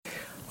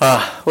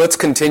Let's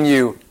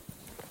continue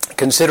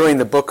considering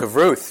the book of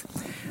Ruth.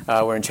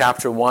 We're in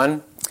chapter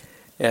 1,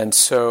 and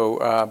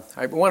so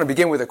I want to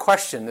begin with a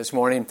question this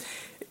morning.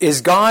 Is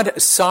God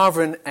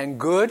sovereign and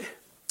good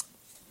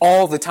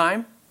all the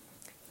time,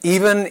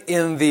 even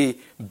in the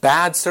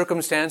bad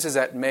circumstances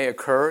that may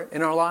occur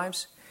in our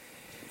lives?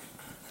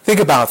 Think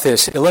about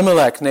this.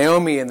 Elimelech,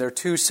 Naomi, and their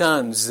two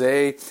sons,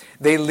 they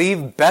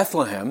leave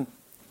Bethlehem,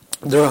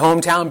 their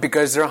hometown,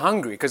 because they're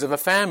hungry, because of a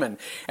famine.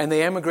 And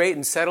they emigrate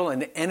and settle in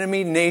the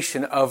enemy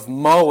nation of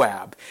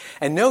Moab.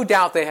 And no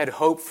doubt they had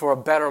hoped for a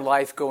better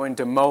life going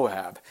to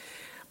Moab.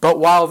 But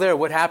while there,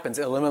 what happens?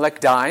 Elimelech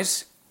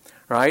dies,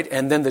 right?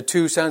 And then the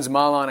two sons,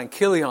 Mahlon and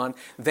Chilion,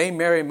 they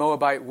marry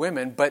Moabite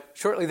women. But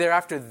shortly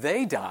thereafter,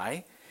 they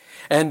die.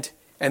 And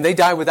they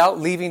die without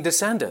leaving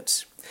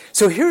descendants.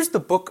 So here's the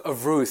book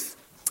of Ruth,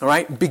 all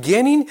right?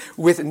 Beginning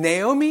with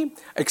Naomi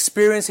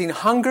experiencing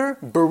hunger,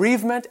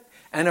 bereavement,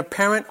 and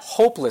apparent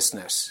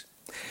hopelessness.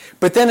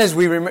 But then, as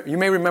you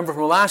may remember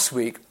from last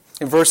week,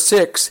 in verse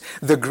 6,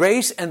 the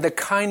grace and the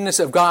kindness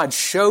of God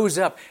shows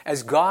up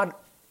as God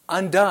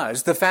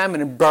undoes the famine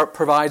and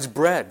provides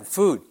bread,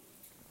 food.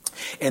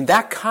 And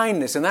that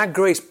kindness and that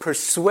grace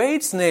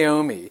persuades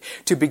Naomi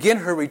to begin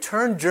her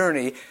return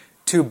journey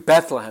to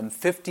Bethlehem,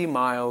 50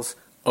 miles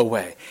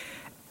away.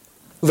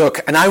 Look,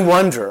 and I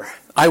wonder,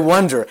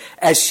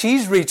 as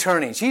she's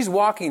returning, she's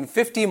walking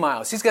 50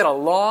 miles. She's got a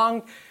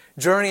long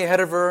journey ahead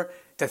of her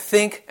to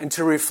think and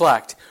to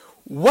reflect.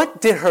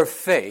 What did her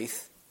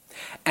faith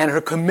and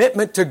her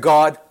commitment to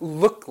God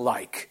look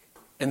like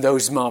in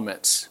those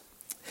moments?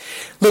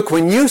 Look,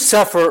 when you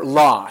suffer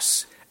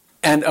loss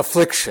and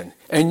affliction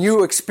and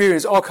you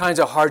experience all kinds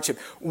of hardship,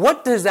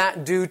 what does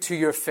that do to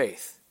your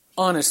faith?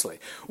 Honestly,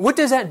 what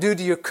does that do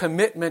to your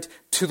commitment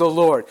to the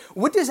Lord?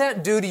 What does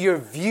that do to your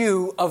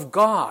view of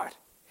God?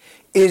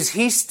 Is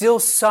He still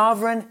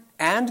sovereign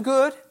and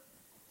good?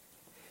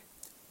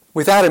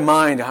 With that in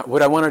mind,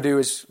 what I want to do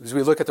is, as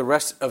we look at the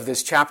rest of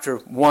this chapter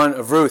 1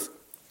 of Ruth,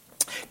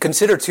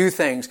 consider two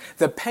things: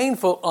 the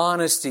painful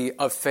honesty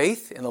of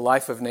faith in the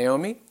life of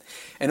Naomi,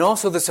 and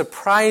also the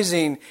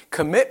surprising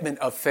commitment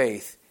of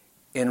faith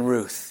in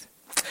Ruth.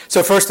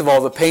 So first of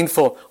all, the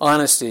painful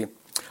honesty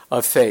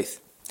of faith.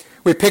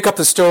 We pick up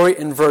the story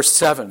in verse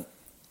 7.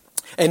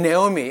 And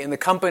Naomi, in the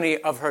company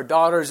of her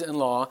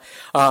daughters-in-law,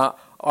 are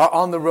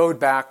on the road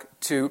back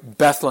to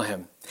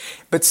Bethlehem.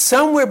 But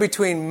somewhere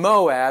between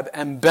Moab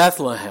and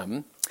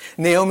Bethlehem,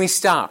 Naomi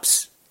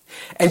stops.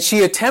 And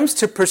she attempts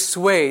to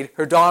persuade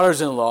her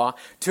daughters-in-law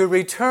to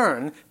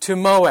return to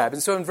Moab.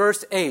 And so in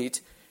verse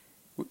 8,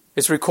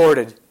 it's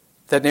recorded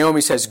that Naomi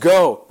says,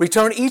 "Go,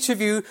 return each of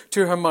you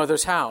to her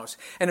mother's house."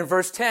 And in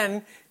verse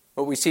 10,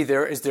 what we see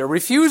there is their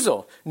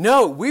refusal.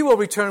 "No, we will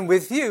return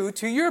with you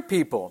to your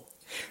people."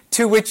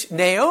 To which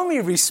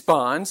Naomi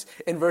responds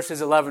in verses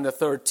 11 to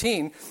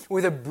 13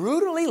 with a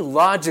brutally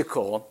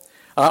logical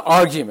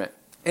argument.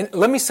 And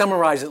let me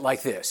summarize it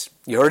like this.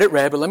 You heard it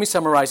read, but let me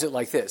summarize it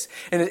like this.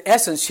 In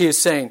essence, she is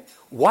saying,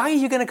 why are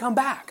you going to come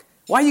back?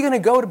 Why are you going to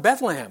go to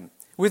Bethlehem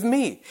with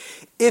me?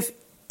 If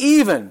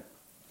even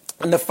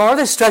in the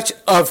farthest stretch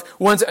of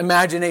one's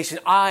imagination,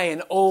 I,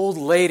 an old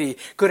lady,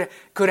 could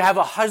have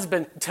a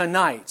husband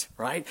tonight,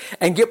 right?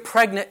 And get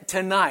pregnant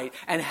tonight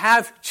and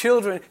have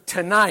children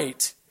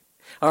tonight,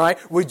 all right?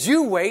 Would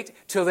you wait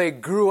till they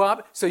grew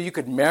up so you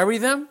could marry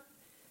them?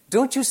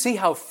 Don't you see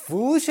how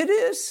foolish it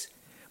is?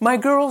 My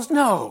girls,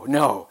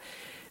 no.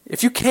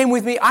 If you came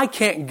with me, I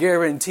can't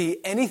guarantee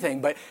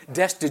anything but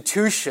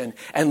destitution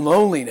and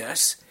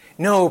loneliness.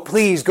 No,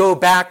 please go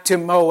back to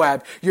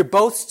Moab. You're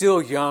both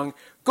still young.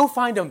 Go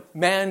find a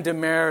man to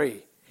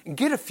marry and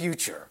get a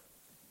future.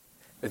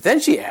 But then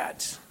she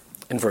adds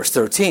in verse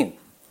 13,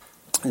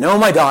 "No,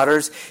 my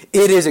daughters,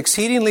 it is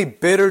exceedingly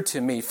bitter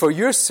to me for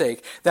your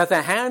sake that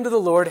the hand of the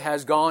Lord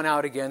has gone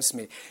out against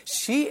me."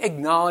 She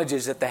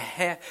acknowledges that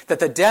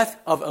the death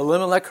of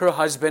Elimelech, her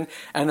husband,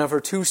 and of her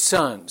two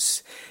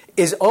sons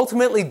is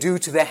ultimately due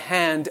to the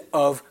hand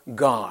of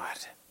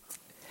God.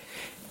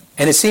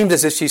 And it seemed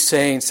as if she's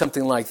saying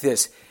something like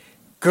this: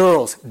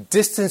 "Girls,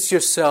 distance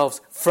yourselves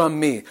from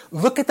me.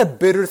 Look at the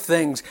bitter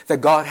things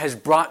that God has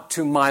brought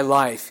to my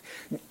life.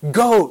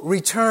 Go,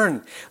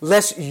 return,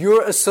 lest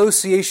your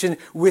association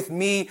with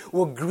me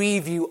will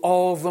grieve you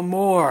all the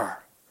more."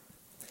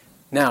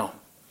 Now,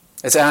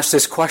 let's ask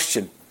this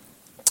question.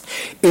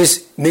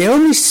 Is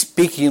Naomi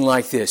speaking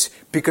like this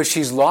because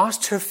she's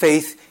lost her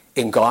faith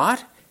in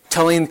God?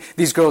 Telling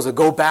these girls to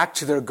go back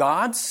to their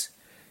gods?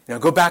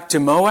 Go back to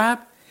Moab?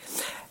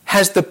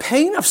 Has the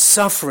pain of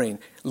suffering,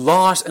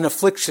 loss, and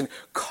affliction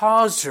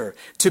caused her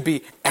to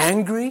be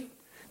angry,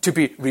 to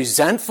be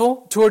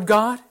resentful toward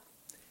God?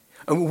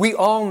 And we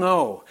all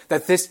know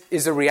that this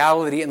is a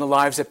reality in the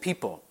lives of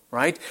people,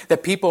 right?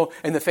 That people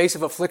in the face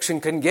of affliction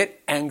can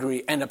get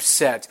angry and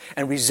upset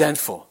and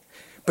resentful.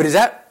 But is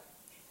that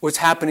what's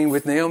happening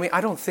with Naomi? I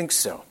don't think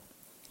so.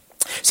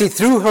 See,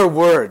 through her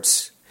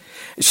words,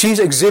 She's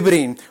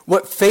exhibiting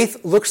what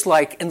faith looks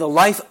like in the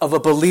life of a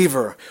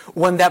believer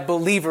when that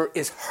believer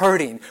is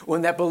hurting,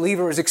 when that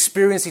believer is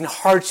experiencing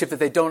hardship that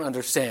they don't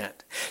understand.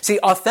 See,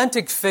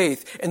 authentic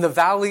faith in the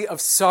valley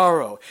of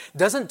sorrow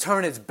doesn't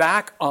turn its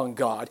back on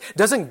God,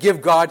 doesn't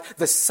give God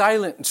the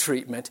silent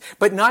treatment,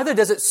 but neither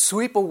does it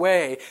sweep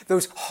away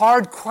those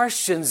hard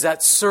questions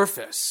that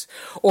surface,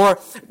 or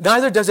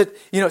neither does it,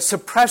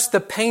 suppress the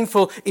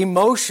painful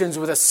emotions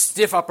with a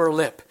stiff upper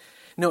lip.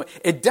 No,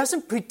 it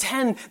doesn't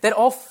pretend that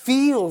all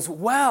feels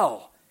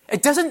well.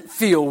 It doesn't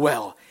feel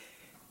well.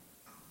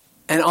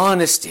 And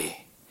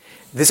honesty,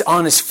 this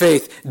honest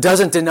faith,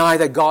 doesn't deny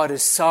that God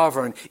is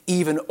sovereign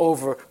even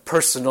over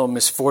personal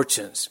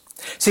misfortunes.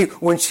 See,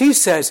 when she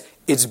says,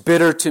 it's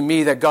bitter to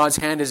me that God's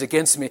hand is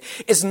against me,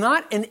 it's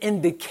not an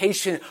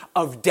indication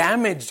of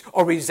damaged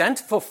or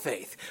resentful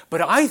faith,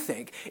 but I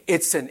think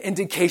it's an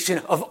indication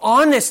of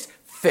honest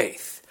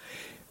faith.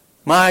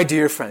 My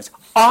dear friends,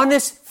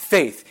 honest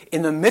faith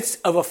in the midst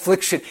of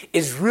affliction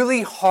is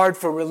really hard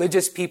for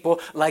religious people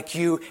like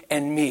you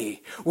and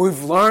me.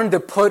 We've learned to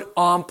put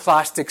on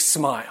plastic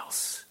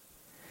smiles.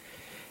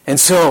 And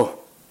so,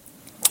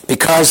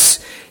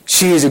 because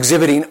she is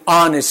exhibiting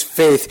honest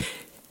faith,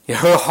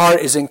 her heart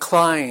is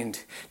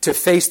inclined to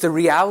face the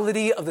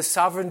reality of the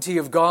sovereignty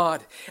of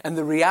God and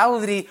the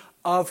reality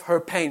of her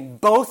pain,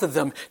 both of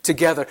them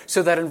together,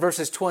 so that in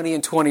verses 20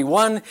 and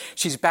 21,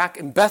 she's back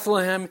in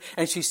Bethlehem,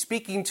 and she's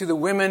speaking to the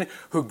women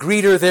who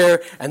greet her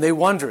there, and they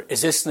wonder,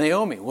 is this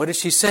Naomi? What does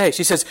she say?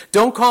 She says,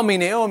 don't call me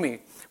Naomi,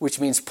 which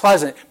means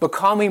pleasant, but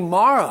call me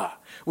Mara,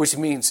 which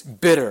means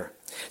bitter.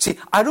 See,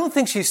 I don't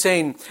think she's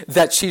saying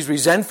that she's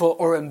resentful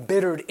or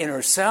embittered in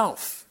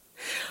herself,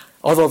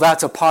 although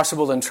that's a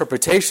possible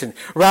interpretation.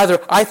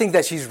 Rather, I think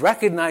that she's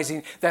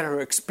recognizing that her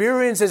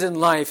experiences in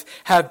life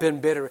have been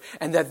bitter,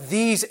 and that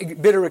these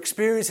bitter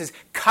experiences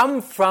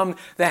come from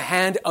the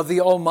hand of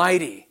the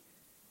Almighty.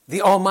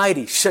 The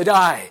Almighty,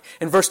 Shaddai.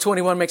 And verse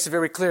 21 makes it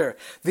very clear.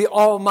 The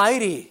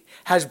Almighty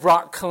has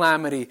brought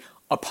calamity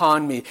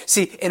upon me.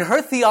 See, in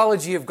her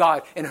theology of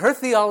God, in her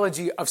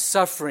theology of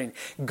suffering,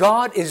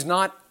 God is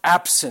not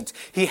absent.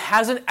 He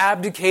hasn't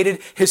abdicated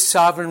his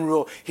sovereign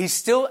rule. He's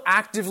still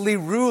actively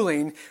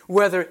ruling,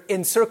 whether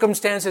in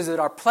circumstances that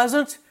are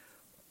pleasant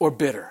or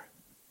bitter.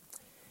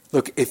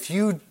 Look, if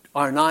you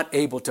are not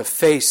able to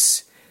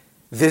face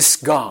this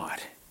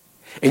God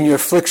in your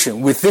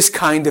affliction with this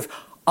kind of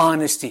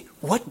honesty,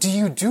 what do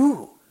you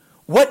do?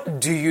 What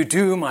do you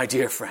do, my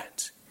dear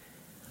friends?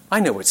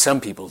 I know what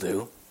some people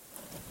do.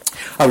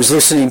 I was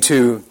listening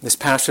to this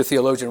pastor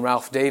theologian,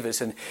 Ralph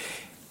Davis, and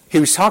he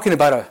was talking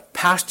about a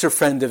pastor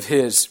friend of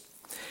his,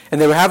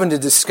 and they were having a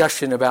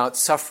discussion about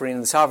suffering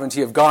and the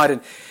sovereignty of God.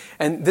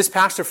 And this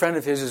pastor friend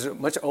of his is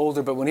much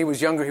older, but when he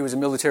was younger, he was a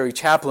military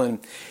chaplain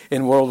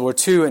in World War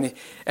II.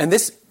 And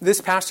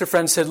this pastor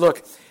friend said,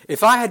 look,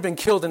 if I had been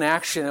killed in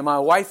action and my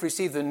wife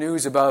received the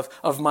news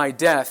of my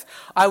death,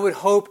 I would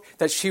hope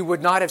that she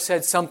would not have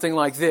said something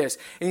like this.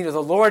 And, the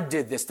Lord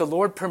did this. The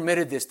Lord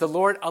permitted this. The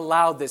Lord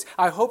allowed this.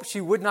 I hope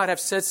she would not have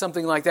said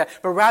something like that,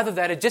 but rather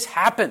that it just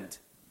happened.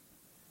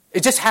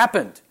 It just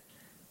happened.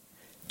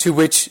 To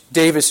which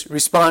Davis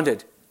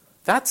responded,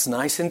 that's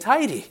nice and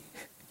tidy.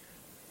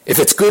 If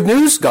it's good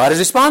news, God is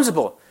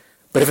responsible.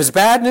 But if it's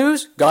bad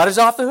news, God is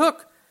off the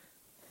hook.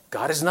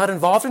 God is not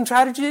involved in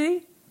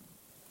tragedy.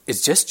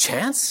 It's just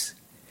chance.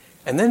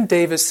 And then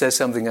Davis says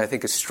something I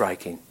think is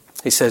striking.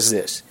 He says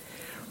this,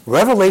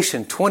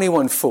 Revelation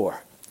 21:4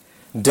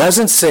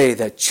 doesn't say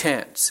that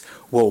chance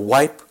will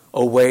wipe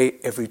away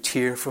every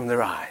tear from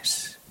their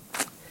eyes.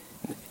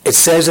 It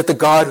says that the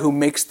God who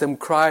makes them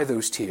cry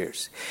those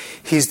tears,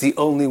 He's the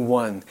only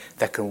one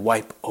that can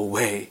wipe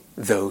away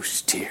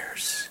those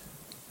tears.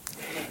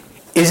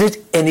 Is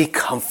it any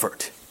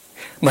comfort,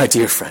 my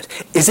dear friend?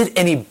 Is it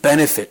any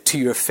benefit to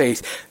your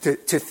faith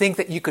to think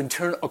that you can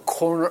turn a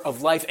corner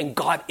of life and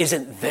God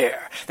isn't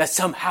there? That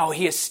somehow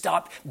He has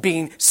stopped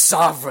being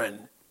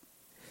sovereign?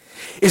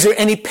 Is there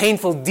any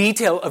painful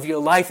detail of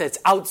your life that's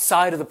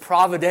outside of the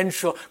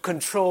providential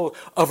control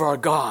of our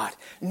God?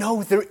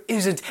 No, there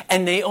isn't.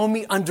 And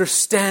Naomi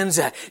understands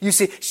that. You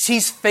see,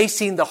 she's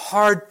facing the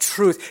hard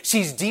truth.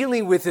 She's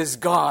dealing with this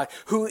God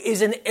who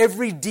is in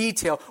every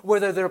detail,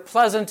 whether they're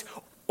pleasant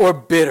or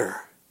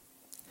bitter.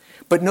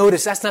 But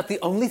notice, that's not the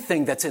only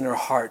thing that's in her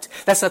heart.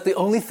 That's not the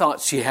only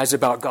thought she has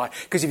about God.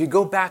 Because if you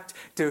go back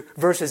to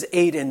verses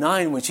 8 and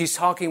 9, when she's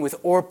talking with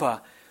Orpah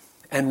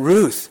and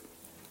Ruth,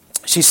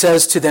 she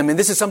says to them, and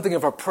this is something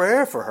of a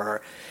prayer for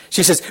her,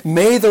 she says,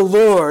 may the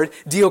Lord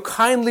deal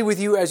kindly with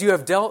you as you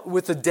have dealt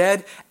with the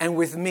dead and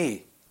with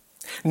me.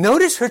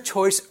 Notice her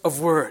choice of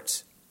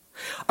words.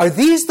 Are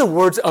these the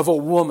words of a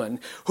woman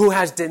who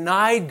has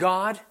denied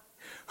God,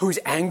 who's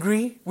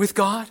angry with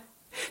God?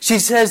 She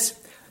says,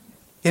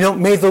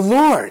 may the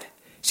Lord.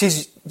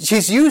 She's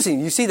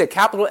using, you see the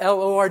capital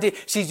L-O-R-D,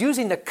 she's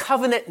using the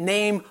covenant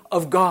name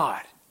of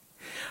God.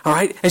 All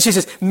right? And she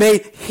says, may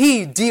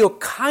He deal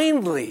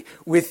kindly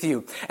with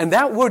you. And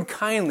that word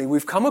kindly,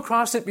 we've come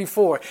across it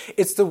before.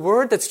 It's the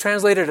word that's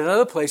translated in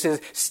other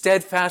places,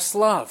 steadfast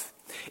love.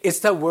 It's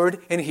that word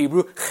in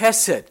Hebrew,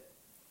 chesed.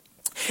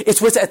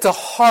 It's what's at the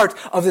heart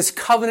of this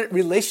covenant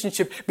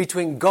relationship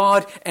between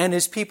God and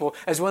his people.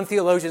 As one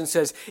theologian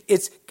says,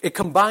 it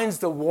combines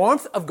the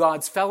warmth of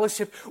God's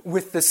fellowship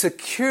with the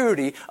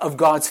security of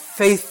God's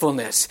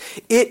faithfulness.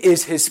 It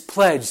is his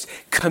pledged,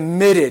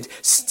 committed,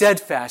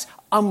 steadfast,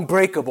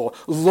 unbreakable,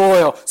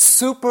 loyal,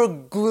 super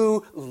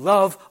glue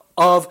love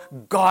of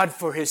God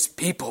for his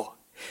people.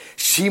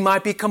 She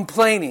might be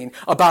complaining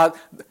about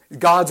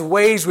God's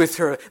ways with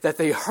her, that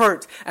they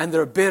hurt and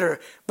they're bitter,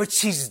 but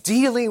she's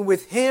dealing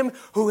with him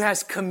who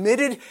has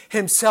committed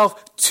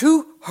himself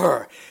to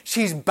her.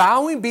 She's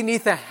bowing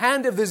beneath the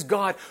hand of this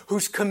God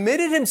who's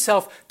committed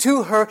himself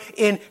to her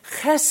in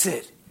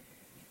chesed.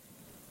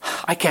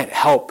 I can't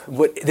help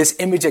what this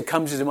image that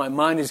comes into my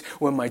mind is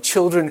when my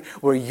children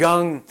were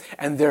young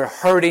and they're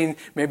hurting.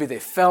 Maybe they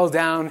fell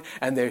down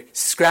and they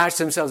scratched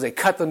themselves, they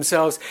cut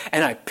themselves,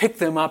 and I pick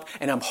them up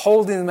and I'm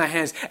holding them in my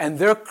hands and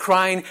they're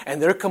crying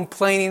and they're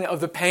complaining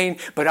of the pain,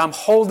 but I'm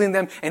holding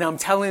them and I'm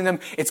telling them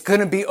it's going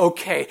to be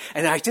okay.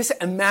 And I just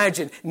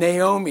imagine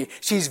Naomi,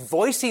 she's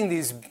voicing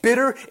these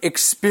bitter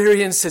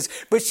experiences,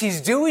 but she's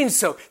doing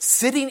so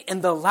sitting in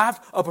the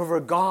lap of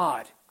her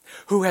God,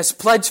 who has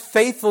pledged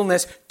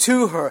faithfulness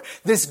to her.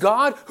 This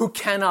God who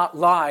cannot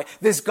lie.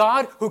 This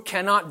God who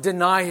cannot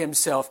deny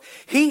himself.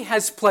 He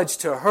has pledged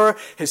to her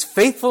his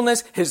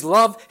faithfulness, his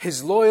love,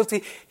 his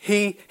loyalty,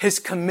 his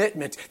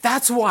commitment.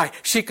 That's why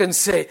she can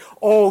say,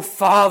 "Oh,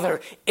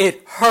 Father,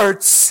 it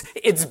hurts.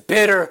 It's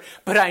bitter,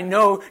 but I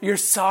know you're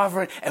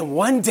sovereign." And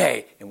one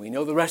day, and we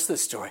know the rest of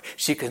the story,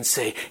 she can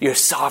say, "You're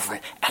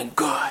sovereign and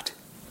good."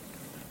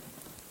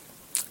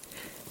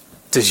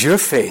 Does your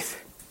faith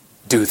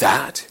do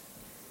that?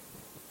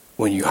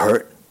 When you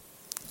hurt?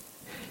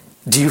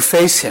 Do you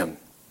face him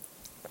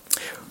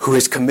who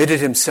has committed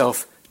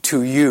himself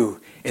to you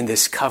in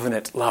this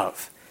covenant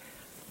love?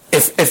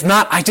 If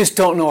not, I just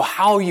don't know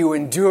how you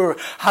endure.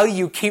 How do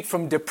you keep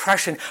from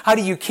depression? How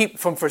do you keep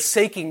from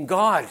forsaking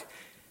God?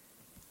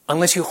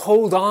 Unless you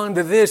hold on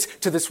to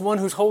this one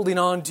who's holding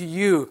on to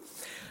you.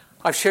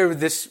 I've shared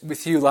this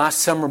with you last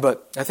summer,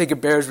 but I think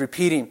it bears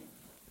repeating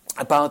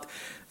about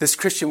this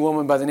Christian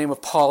woman by the name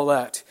of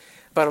Paulette.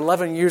 About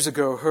 11 years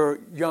ago, her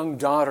young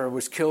daughter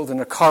was killed in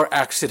a car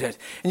accident.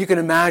 And you can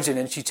imagine,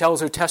 and she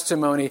tells her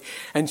testimony,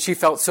 and she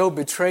felt so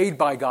betrayed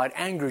by God,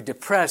 angry,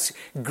 depressed,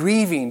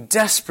 grieving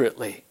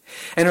desperately.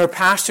 And her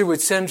pastor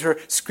would send her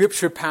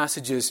scripture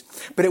passages.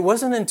 But it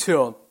wasn't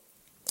until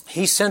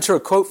he sent her a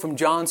quote from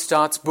John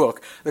Stott's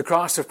book, The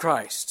Cross of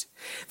Christ,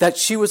 that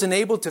she was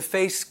enabled to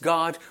face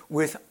God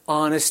with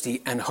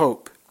honesty and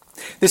hope.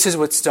 This is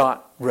what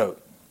Stott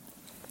wrote.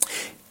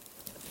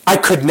 "I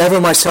could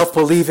never myself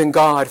believe in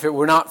God if it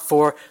were not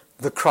for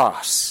the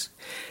cross.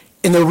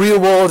 In the real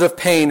world of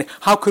pain,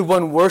 how could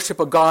one worship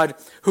a God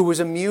who was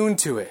immune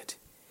to it?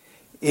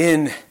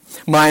 In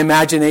my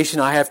imagination,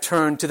 I have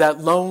turned to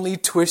that lonely,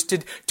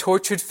 twisted,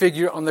 tortured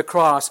figure on the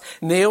cross,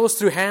 nails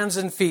through hands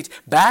and feet,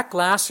 back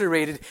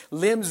lacerated,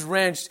 limbs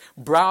wrenched,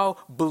 brow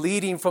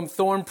bleeding from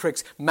thorn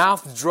pricks,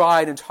 mouth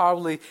dried and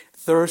horribly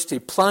thirsty,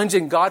 plunged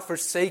in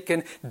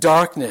God-forsaken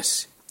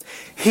darkness.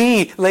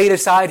 He laid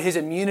aside his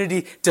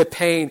immunity to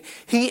pain.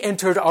 He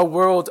entered our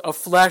world of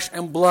flesh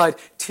and blood,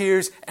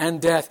 tears and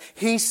death.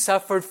 He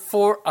suffered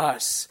for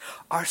us.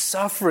 Our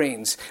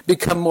sufferings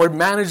become more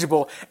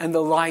manageable in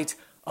the light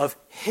of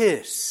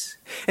his."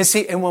 And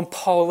see, and when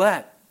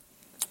Paulette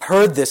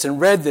heard this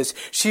and read this,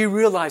 she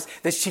realized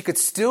that she could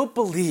still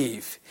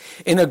believe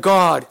in a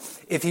God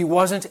if he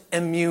wasn't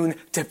immune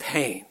to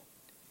pain.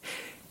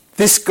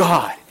 This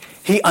God,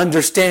 he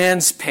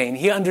understands pain.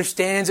 He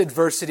understands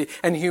adversity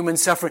and human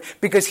suffering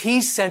because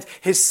he sent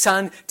his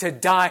son to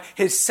die,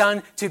 his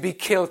son to be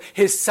killed,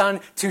 his son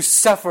to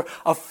suffer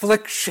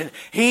affliction.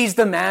 He's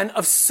the man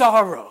of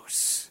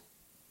sorrows.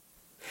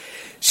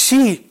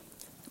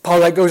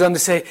 Paulette goes on to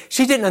say,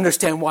 she didn't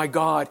understand why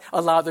God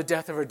allowed the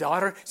death of her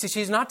daughter. See,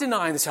 she's not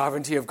denying the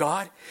sovereignty of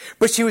God,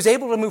 but she was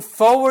able to move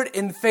forward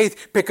in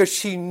faith because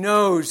she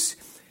knows.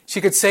 She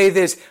could say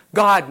this,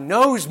 God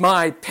knows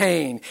my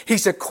pain.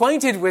 He's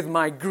acquainted with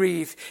my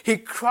grief. He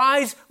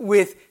cries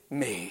with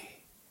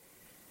me.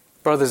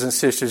 Brothers and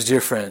sisters,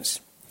 dear friends,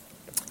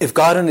 if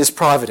God in his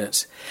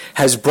providence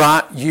has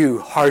brought you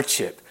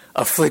hardship,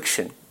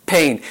 affliction,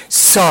 pain,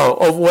 sorrow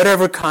of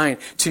whatever kind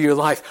to your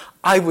life,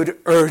 I would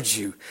urge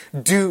you,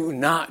 do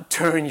not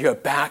turn your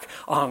back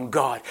on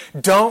God.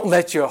 Don't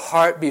let your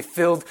heart be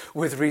filled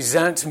with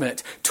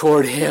resentment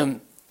toward him,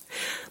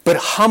 but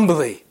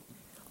humbly,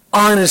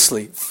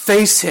 honestly,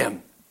 face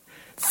him.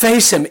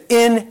 Face him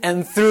in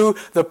and through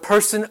the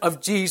person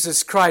of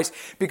Jesus Christ.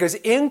 Because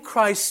in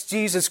Christ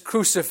Jesus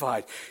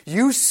crucified,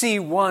 you see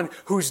one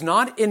who's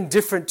not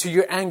indifferent to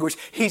your anguish.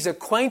 He's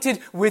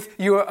acquainted with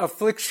your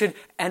affliction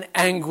and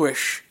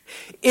anguish.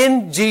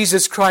 in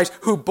Jesus Christ,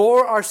 who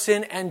bore our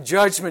sin and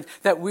judgment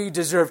that we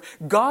deserve.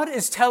 God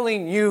is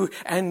telling you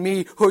and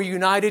me who are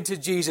united to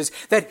Jesus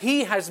that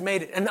He has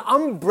made it an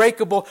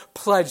unbreakable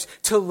pledge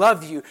to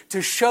love you,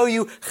 to show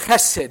you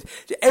chesed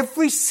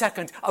every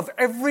second of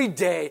every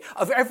day,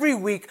 of every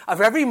week,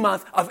 of every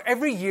month, of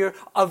every year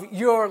of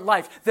your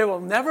life. There will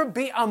never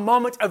be a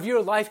moment of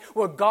your life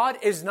where God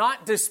is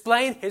not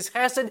displaying His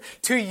chesed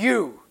to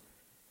you.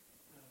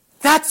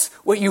 That's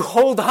what you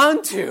hold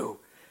on to.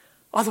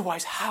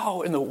 Otherwise,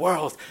 how in the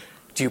world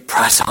do you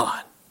press on?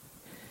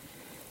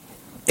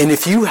 And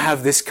if you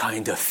have this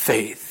kind of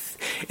faith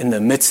in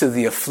the midst of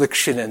the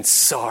affliction and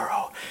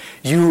sorrow,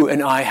 you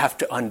and I have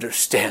to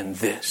understand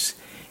this.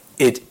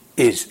 It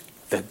is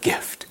the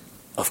gift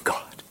of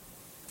God.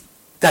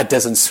 That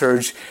doesn't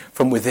surge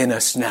from within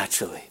us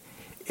naturally.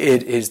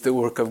 It is the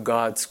work of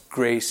God's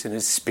grace and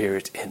His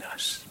Spirit in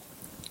us.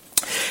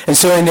 And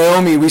so in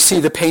Naomi, we see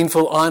the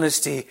painful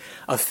honesty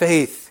of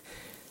faith.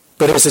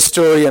 But as the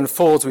story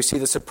unfolds, we see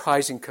the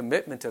surprising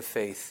commitment of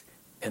faith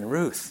in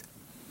Ruth.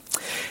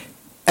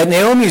 At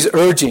Naomi's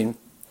urging,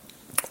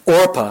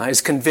 Orpah is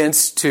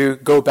convinced to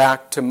go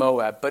back to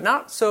Moab, but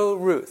not so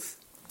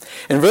Ruth.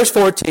 In verse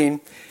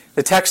 14,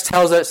 the text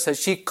tells us that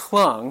she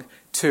clung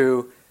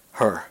to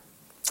her.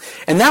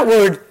 And that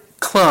word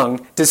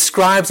clung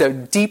describes a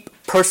deep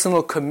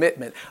personal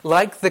commitment,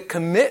 like the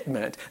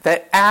commitment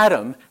that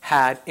Adam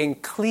had in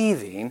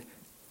cleaving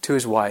to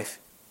his wife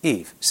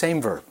Eve.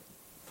 Same verb.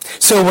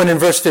 So when in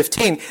verse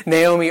 15,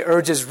 Naomi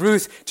urges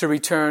Ruth to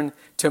return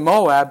to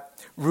Moab,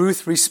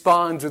 Ruth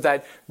responds with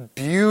that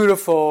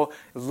beautiful,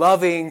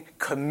 loving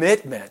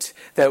commitment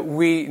that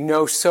we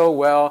know so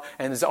well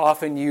and is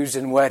often used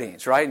in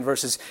weddings, right? In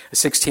verses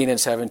 16 and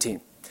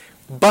 17.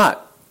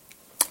 But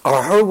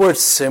are her words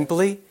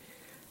simply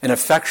an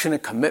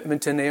affectionate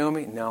commitment to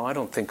Naomi? No, I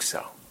don't think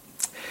so.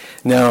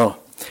 No.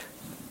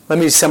 Let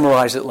me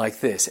summarize it like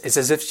this. It's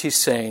as if she's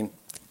saying,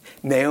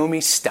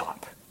 Naomi,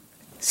 stop.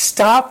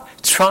 Stop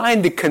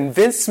trying to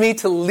convince me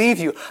to leave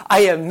you.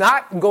 I am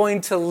not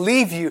going to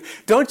leave you.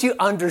 Don't you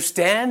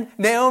understand,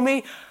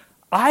 Naomi?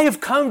 I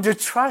have come to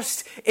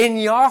trust in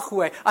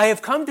Yahweh. I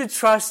have come to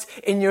trust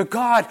in your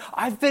God.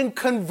 I've been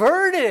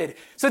converted.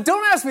 So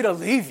don't ask me to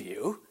leave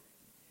you.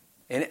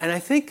 And I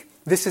think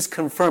this is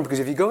confirmed because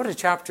if you go to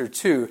chapter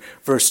 2,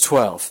 verse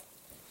 12,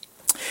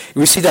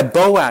 we see that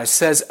Boaz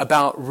says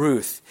about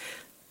Ruth,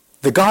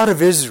 the God of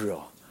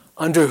Israel,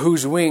 under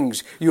whose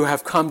wings you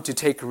have come to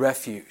take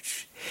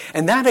refuge.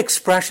 And that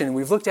expression,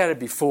 we've looked at it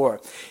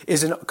before,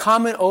 is a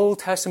common Old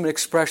Testament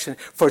expression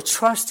for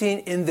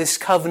trusting in this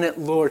covenant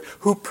Lord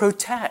who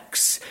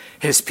protects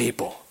His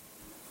people.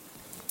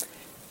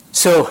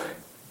 So,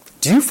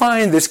 do you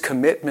find this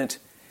commitment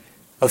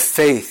of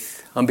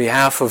faith on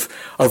behalf of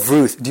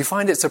Ruth, do you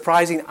find it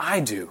surprising?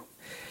 I do.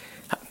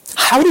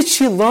 How did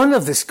she learn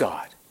of this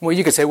God? Well,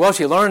 you could say, well,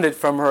 she learned it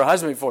from her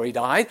husband before he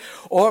died,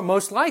 or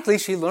most likely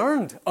she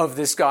learned of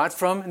this God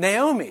from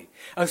Naomi.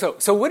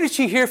 So what did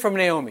she hear from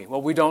Naomi?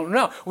 Well, we don't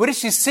know. What did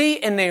she see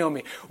in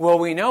Naomi? Well,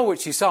 we know what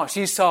she saw.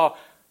 She saw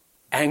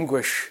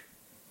anguish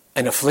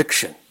and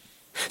affliction.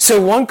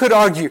 So one could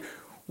argue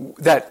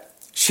that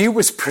she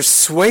was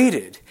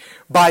persuaded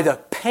by the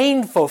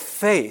painful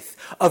faith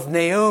of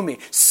Naomi.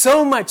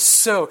 So much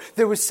so,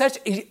 there was such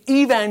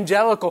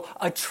evangelical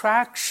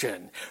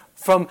attraction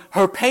from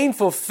her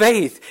painful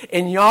faith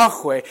in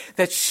Yahweh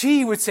that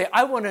she would say,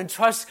 I want to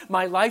entrust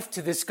my life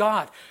to this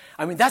God.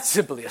 I mean, that's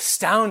simply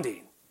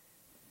astounding.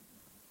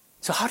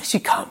 So how did she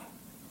come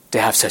to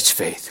have such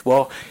faith?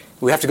 Well,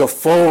 we have to go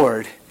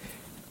forward,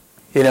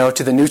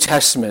 to the New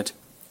Testament.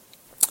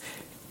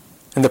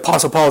 And the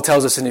Apostle Paul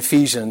tells us in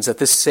Ephesians that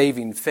this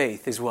saving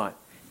faith is what?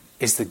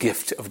 Is the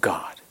gift of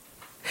God.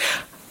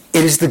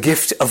 It is the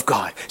gift of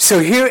God. So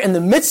here in the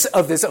midst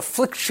of this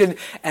affliction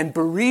and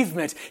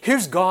bereavement,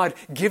 here's God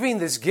giving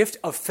this gift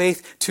of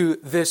faith to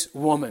this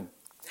woman.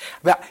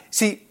 But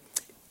see,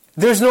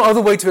 there's no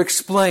other way to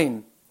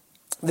explain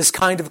this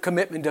kind of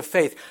commitment of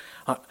faith.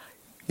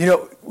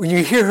 When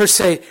you hear her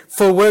say,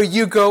 for where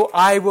you go,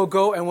 I will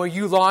go, and where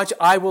you lodge,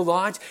 I will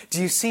lodge,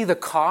 do you see the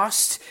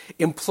cost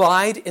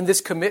implied in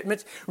this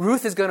commitment?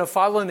 Ruth is going to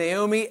follow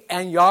Naomi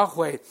and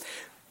Yahweh.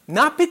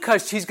 Not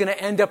because she's going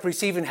to end up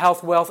receiving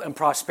health, wealth, and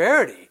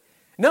prosperity.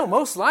 No,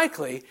 most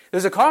likely,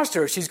 there's a cost to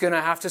her. She's going to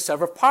have to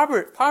suffer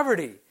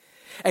poverty.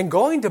 And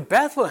going to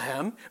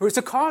Bethlehem was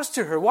a cost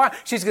to her. Why?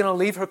 She's going to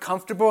leave her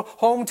comfortable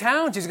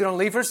hometown. She's going to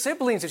leave her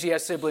siblings if she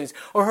has siblings,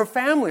 or her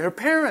family, her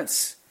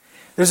parents.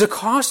 There's a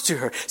cost to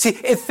her. See,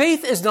 if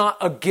faith is not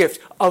a gift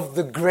of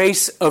the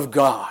grace of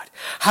God,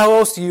 how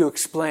else do you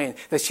explain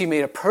that she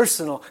made a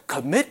personal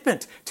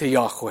commitment to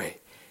Yahweh?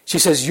 She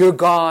says, your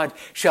God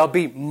shall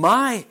be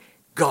my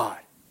God,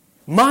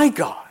 my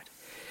God.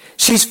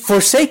 She's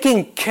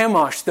forsaking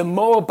Chemosh, the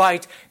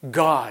Moabite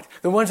god,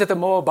 the ones that the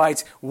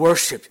Moabites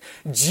worshipped.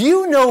 Do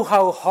you know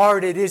how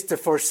hard it is to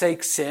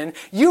forsake sin?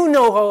 You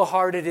know how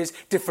hard it is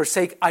to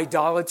forsake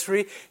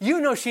idolatry.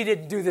 You know she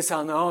didn't do this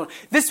on her own.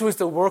 This was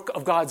the work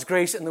of God's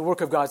grace and the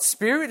work of God's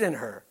Spirit in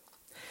her.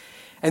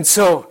 And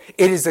so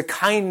it is the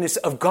kindness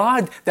of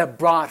God that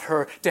brought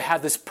her to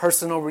have this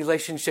personal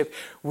relationship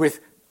with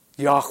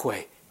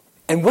Yahweh.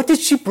 And what did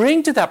she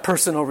bring to that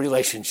personal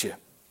relationship?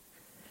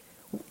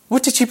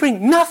 What did she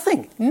bring?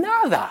 Nothing.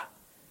 Nada.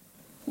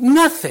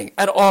 Nothing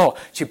at all.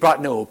 She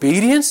brought no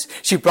obedience.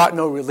 She brought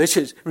no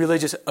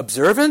religious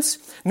observance.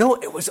 No,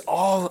 it was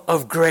all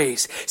of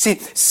grace. See,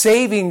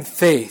 saving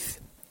faith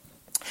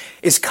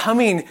is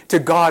coming to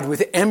God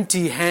with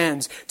empty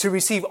hands to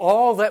receive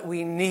all that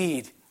we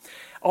need.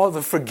 All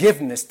the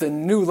forgiveness, the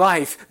new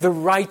life, the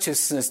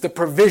righteousness, the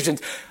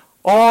provisions,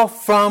 all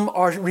from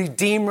our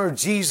Redeemer,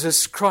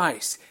 Jesus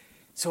Christ.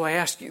 So I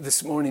ask you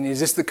this morning, is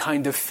this the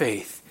kind of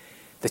faith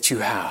that you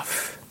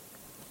have?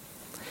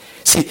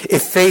 See,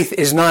 if faith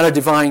is not a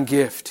divine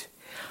gift,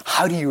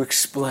 how do you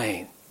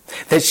explain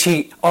that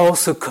she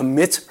also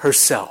commits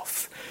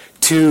herself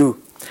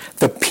to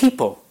the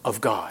people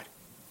of God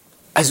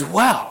as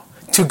well?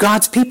 To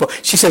God's people.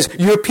 She says,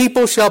 your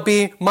people shall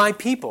be my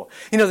people.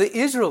 You know, the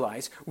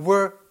Israelites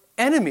were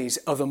enemies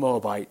of the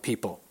Moabite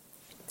people.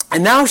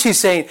 And now she's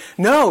saying,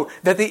 no,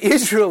 that the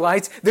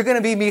Israelites, they're going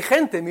to be mi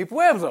gente, mi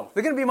pueblo.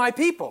 They're going to be my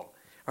people.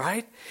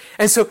 Right?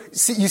 And so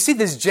you see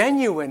this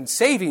genuine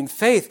saving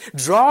faith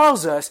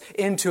draws us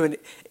into an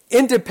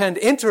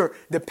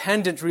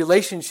interdependent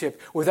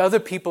relationship with other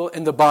people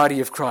in the body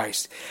of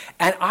Christ.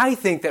 And I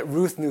think that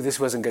Ruth knew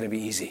this wasn't going to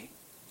be easy.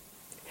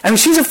 I mean,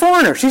 she's a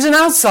foreigner. She's an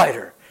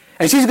outsider.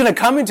 And she's going to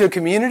come into a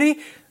community,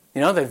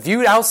 that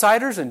viewed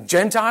outsiders and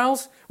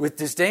Gentiles with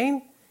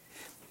disdain.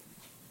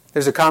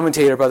 There's a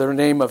commentator by the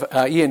name of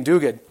Ian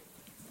Duguid,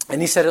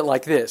 and he said it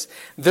like this: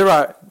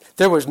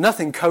 there was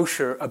nothing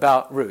kosher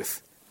about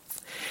Ruth.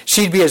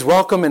 She'd be as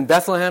welcome in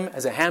Bethlehem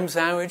as a ham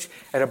sandwich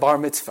at a bar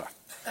mitzvah.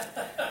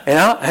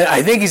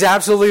 I think he's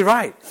absolutely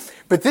right.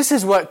 But this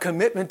is what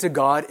commitment to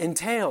God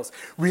entails.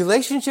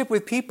 Relationship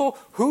with people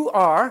who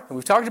are, and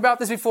we've talked about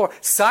this before,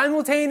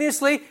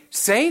 simultaneously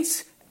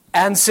saints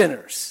and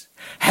sinners.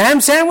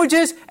 Ham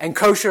sandwiches and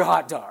kosher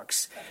hot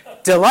dogs.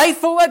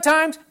 Delightful at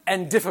times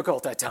and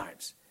difficult at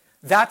times.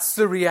 That's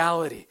the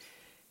reality.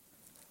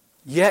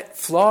 Yet,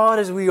 flawed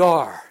as we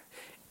are,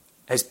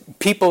 as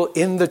people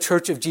in the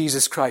Church of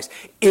Jesus Christ,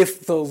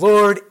 if the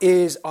Lord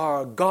is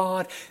our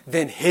God,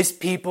 then His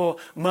people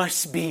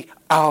must be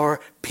our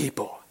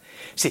people.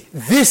 See,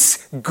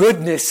 this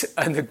goodness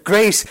and the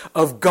grace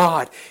of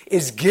God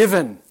is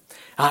given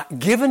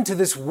to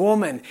this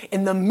woman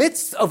in the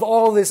midst of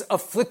all this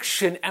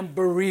affliction and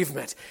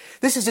bereavement.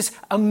 This is just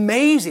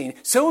amazing,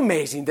 so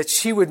amazing that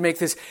she would make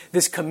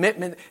this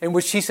commitment in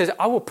which she says,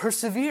 I will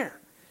persevere.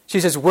 She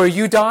says, where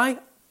you die,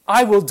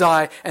 I will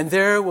die, and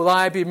there will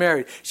I be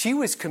married. She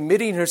was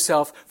committing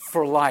herself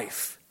for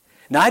life.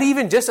 Not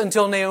even just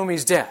until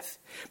Naomi's death,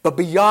 but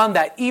beyond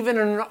that, even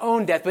in her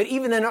own death. But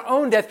even in her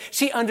own death,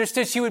 she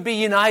understood she would be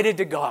united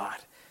to God.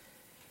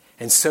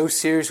 And so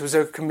serious was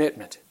her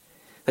commitment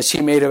that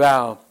she made a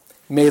vow.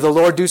 May the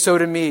Lord do so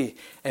to me,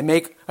 and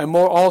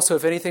more also,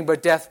 if anything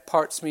but death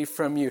parts me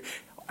from you.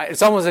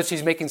 It's almost as if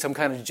she's making some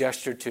kind of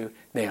gesture to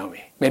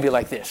Naomi. Maybe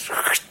like this.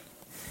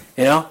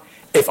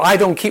 If I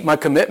don't keep my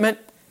commitment,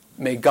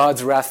 may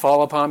God's wrath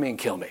fall upon me and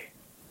kill me.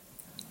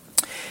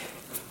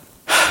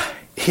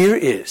 Here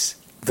is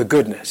the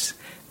goodness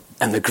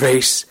and the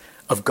grace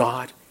of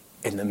God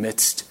in the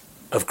midst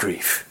of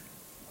grief.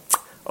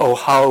 Oh,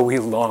 how we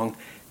long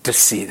to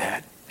see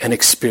that and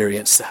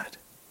experience that.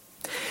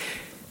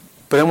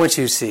 But I want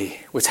you to see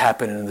what's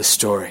happening in the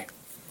story.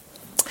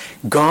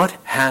 God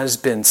has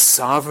been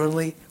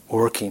sovereignly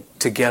working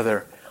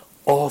together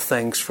all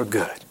things for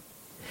good.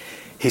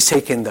 He's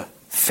taken the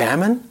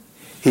famine.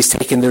 He's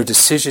taken their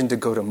decision to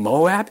go to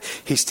Moab.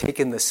 He's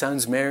taken the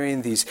sons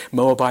marrying these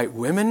Moabite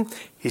women.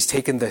 He's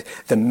taken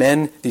the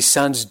men, these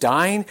sons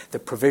dying, the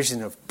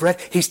provision of bread.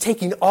 He's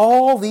taking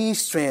all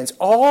these strands,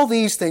 all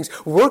these things,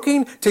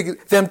 working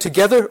them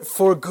together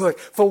for good.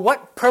 For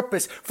what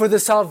purpose? For the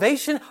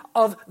salvation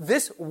of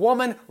this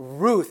woman,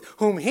 Ruth,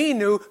 whom he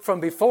knew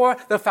from before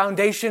the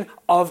foundation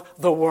of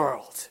the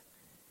world.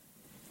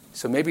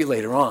 So maybe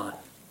later on,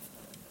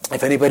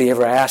 if anybody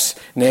ever asks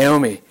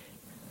Naomi,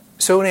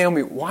 so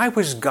Naomi, why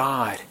was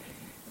God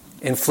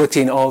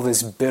inflicting all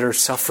this bitter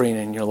suffering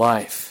in your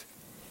life?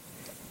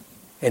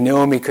 And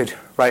Naomi could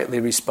rightly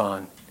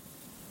respond,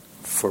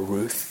 for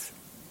Ruth,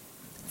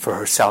 for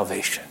her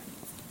salvation.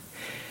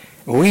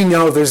 We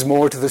know there's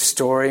more to the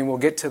story, and we'll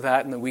get to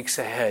that in the weeks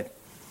ahead.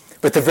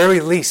 But at the very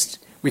least,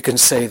 we can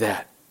say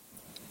that.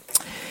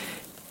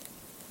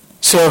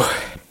 So,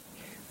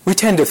 we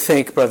tend to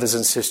think, brothers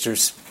and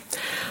sisters,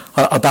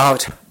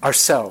 about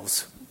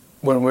ourselves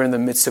when we're in the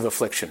midst of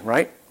affliction,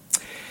 right?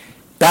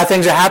 Bad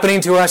things are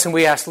happening to us, and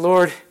we ask,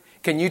 Lord,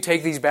 can you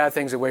take these bad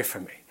things away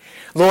from me?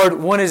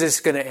 Lord, when is this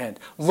going to end?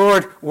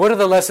 Lord, what are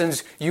the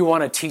lessons you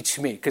want to teach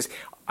me? Because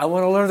I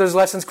want to learn those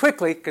lessons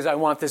quickly because I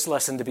want this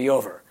lesson to be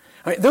over.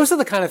 Right? Those are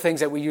the kind of things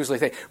that we usually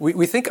think.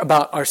 We think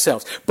about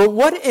ourselves. But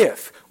what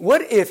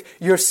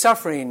if your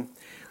suffering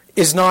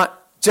is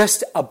not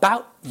just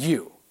about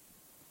you?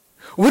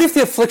 What if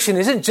the affliction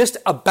isn't just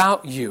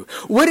about you?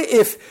 What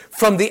if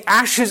from the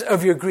ashes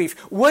of your grief,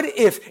 what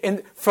if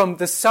from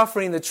the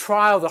suffering, the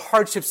trial, the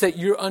hardships that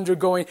you're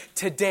undergoing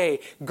today,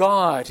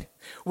 God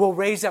will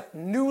raise up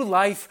new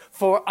life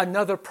for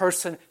another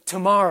person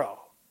tomorrow?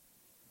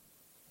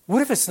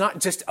 What if it's not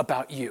just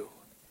about you?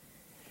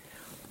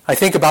 I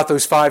think about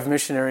those 5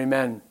 missionary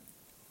men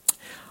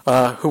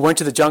who went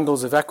to the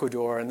jungles of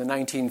Ecuador in the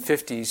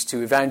 1950s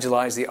to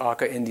evangelize the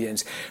Auca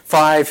Indians.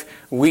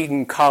 5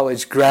 Wheaton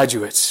College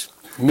graduates,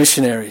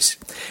 missionaries.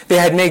 They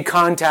had made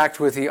contact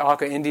with the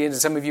Auca Indians,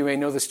 and some of you may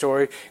know the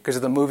story because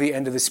of the movie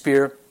End of the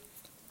Spear.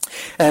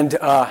 And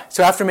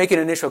so after making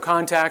initial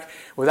contact,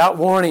 without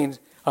warning,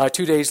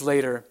 2 days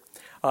later,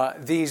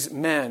 these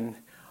men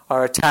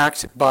are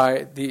attacked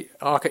by the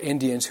Auca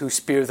Indians who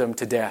spear them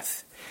to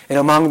death. And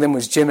among them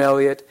was Jim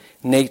Elliot,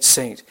 Nate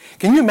Saint.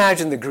 Can you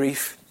imagine the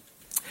grief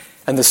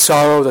and the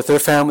sorrow that their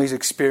families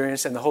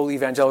experienced and the whole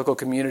evangelical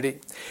community?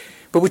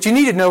 But what you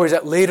need to know is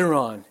that later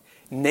on,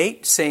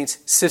 Nate Saint's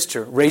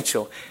sister,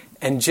 Rachel,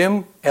 and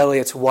Jim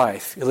Elliot's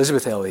wife,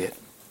 Elizabeth Elliot,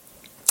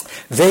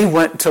 they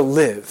went to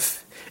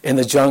live in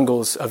the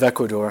jungles of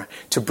Ecuador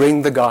to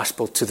bring the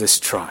gospel to this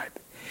tribe.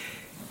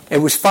 It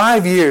was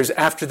 5 years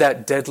after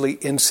that deadly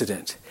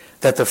incident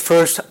that the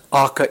first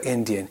Auca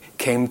Indian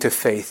came to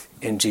faith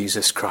in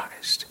Jesus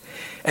Christ.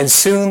 And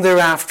soon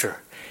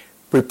thereafter,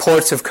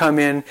 reports have come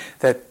in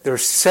that there are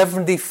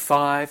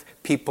 75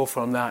 people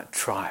from that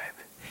tribe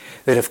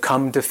that have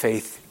come to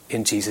faith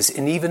in Jesus.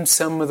 And even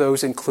some of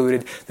those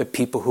included the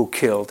people who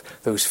killed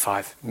those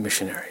 5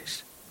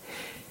 missionaries.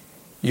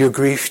 Your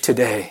grief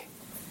today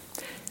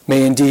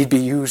may indeed be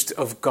used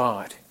of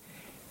God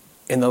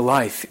in the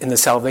life, in the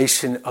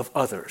salvation of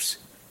others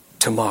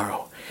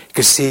tomorrow.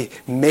 Because see,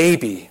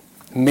 maybe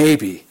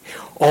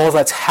all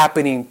that's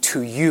happening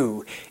to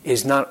you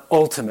is not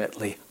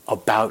ultimately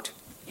about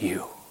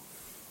you.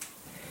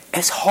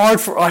 It's hard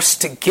for us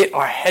to get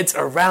our heads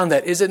around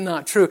that, is it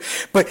not true?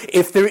 But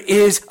if there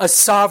is a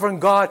sovereign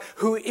God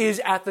who is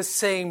at the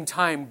same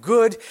time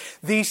good,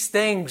 these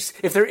things,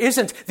 if there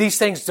isn't, these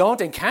things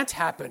don't and can't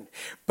happen.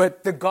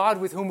 But the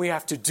God with whom we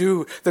have to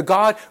do, the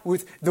God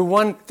with the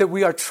one that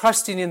we are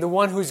trusting in, the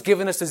one who's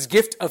given us this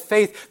gift of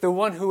faith, the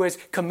one who has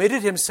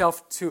committed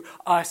himself to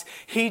us,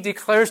 he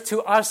declares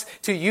to us,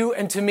 to you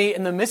and to me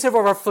in the midst of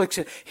our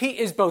affliction, he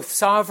is both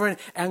sovereign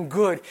and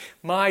good.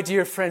 My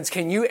dear friends,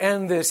 can you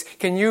end this?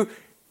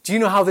 Do you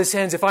know how this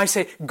ends? If I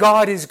say,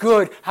 God is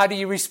good, how do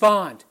you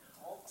respond?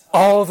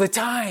 All the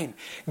time.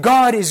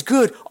 God is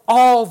good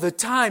all the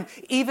time,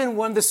 even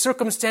when the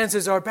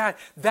circumstances are bad.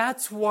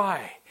 That's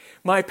why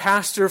my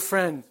pastor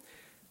friend,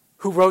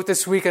 who wrote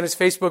this week on his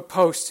Facebook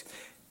post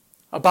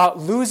about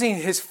losing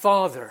his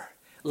father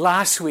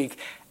last week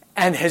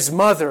and his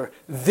mother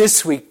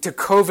this week to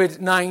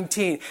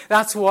COVID-19,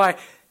 that's why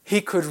he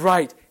could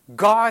write,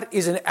 God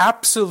is in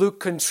absolute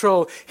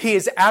control. He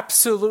is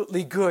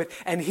absolutely good,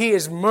 and he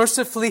is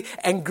mercifully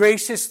and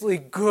graciously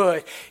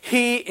good.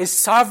 He is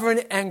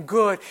sovereign and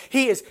good.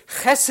 He is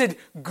chesed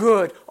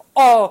good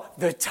all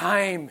the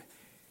time.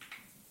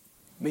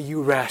 May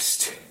you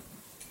rest.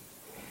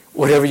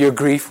 Whatever your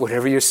grief,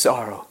 whatever your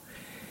sorrow,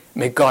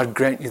 may God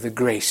grant you the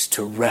grace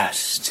to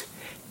rest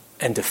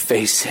and to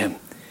face him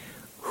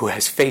who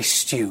has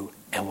faced you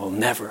and will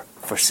never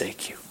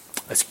forsake you.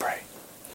 Let's pray.